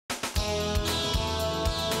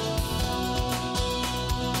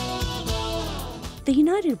The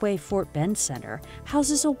United Way Fort Bend Center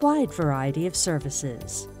houses a wide variety of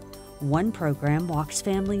services. One program walks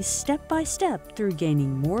families step by step through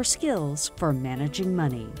gaining more skills for managing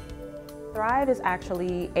money. Thrive is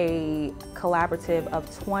actually a collaborative of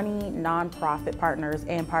 20 nonprofit partners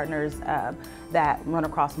and partners that run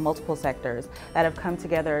across multiple sectors that have come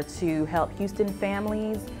together to help Houston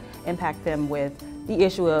families, impact them with the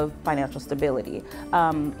issue of financial stability.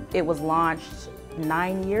 It was launched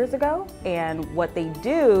 9 years ago, and what they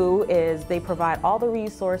do is they provide all the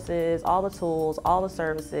resources, all the tools, all the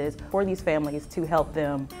services for these families to help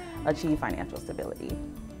them achieve financial stability.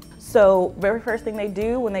 So very first thing they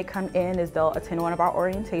do when they come in is they'll attend one of our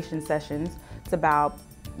orientation sessions. It's about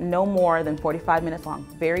no more than 45 minutes long,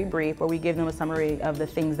 very brief, where we give them a summary of the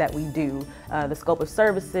things that we do, the scope of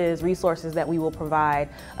services, resources that we will provide.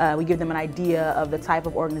 We give them an idea of the type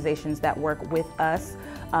of organizations that work with us.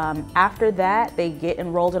 After that, they get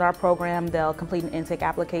enrolled in our program, they'll complete an intake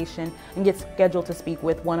application and get scheduled to speak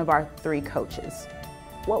with one of our 3 coaches.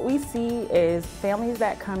 What we see is families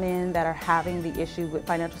that come in that are having the issue with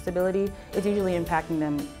financial stability, it's usually impacting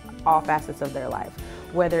them all facets of their life,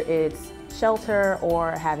 whether it's shelter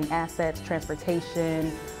or having assets,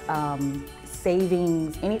 transportation,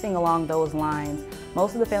 savings, anything along those lines.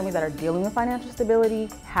 Most of the families that are dealing with financial stability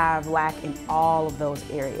have lack in all of those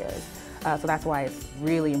areas. So that's why it's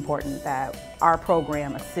really important that our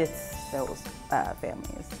program assists those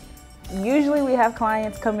families. Usually we have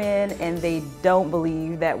clients come in and they don't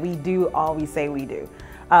believe that we do all we say we do.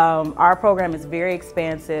 Our program is very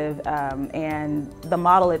expansive and the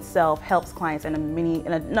model itself helps clients in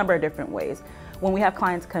a number of different ways. When we have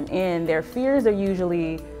clients come in, their fears are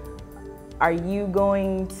usually, are you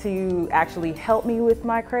going to actually help me with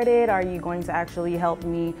my credit? Are you going to actually help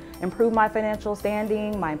me improve my financial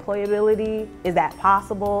standing, my employability? Is that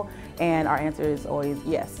possible? And our answer is always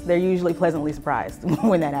yes. They're usually pleasantly surprised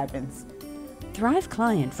when that happens. Thrive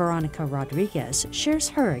client Veronica Rodriguez shares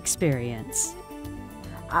her experience.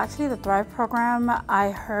 Actually, the Thrive program I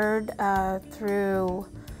heard through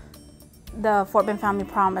the Fort Bend Family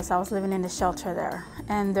Promise. I was living in the shelter there,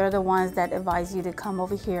 and they're the ones that advise you to come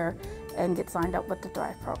over here and get signed up with the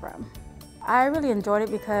Thrive program. I really enjoyed it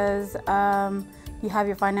because you have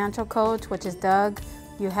your financial coach, which is Doug.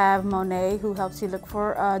 You have Monet, who helps you look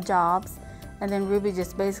for jobs, and then Ruby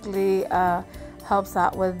just basically helps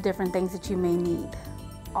out with different things that you may need.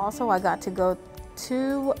 Also, I got to go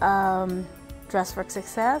to Dress for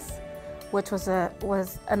Success, which was a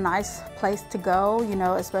nice place to go, you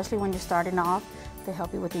know, especially when you're starting off. They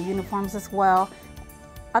help you with your uniforms as well.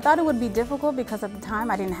 I thought it would be difficult because at the time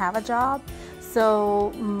I didn't have a job,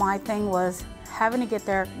 so my thing was having to get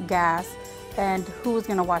their gas and who was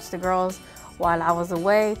going to watch the girls while I was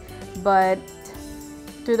away. But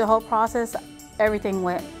through the whole process, everything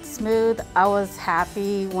went smooth. I was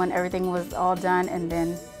happy when everything was all done, and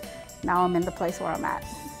then now I'm in the place where I'm at.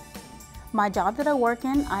 My job that I work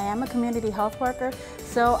in, I am a community health worker,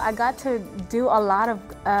 so I got to do a lot of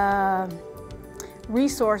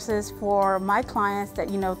resources for my clients that,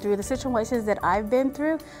 you know, through the situations that I've been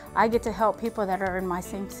through, I get to help people that are in my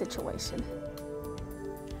same situation.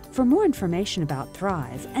 For more information about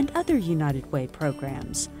Thrive and other United Way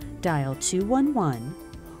programs, dial 211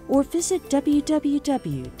 or visit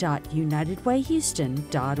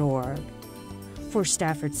www.unitedwayhouston.org. For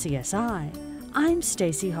Stafford CSI, I'm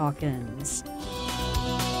Stacee Hawkins.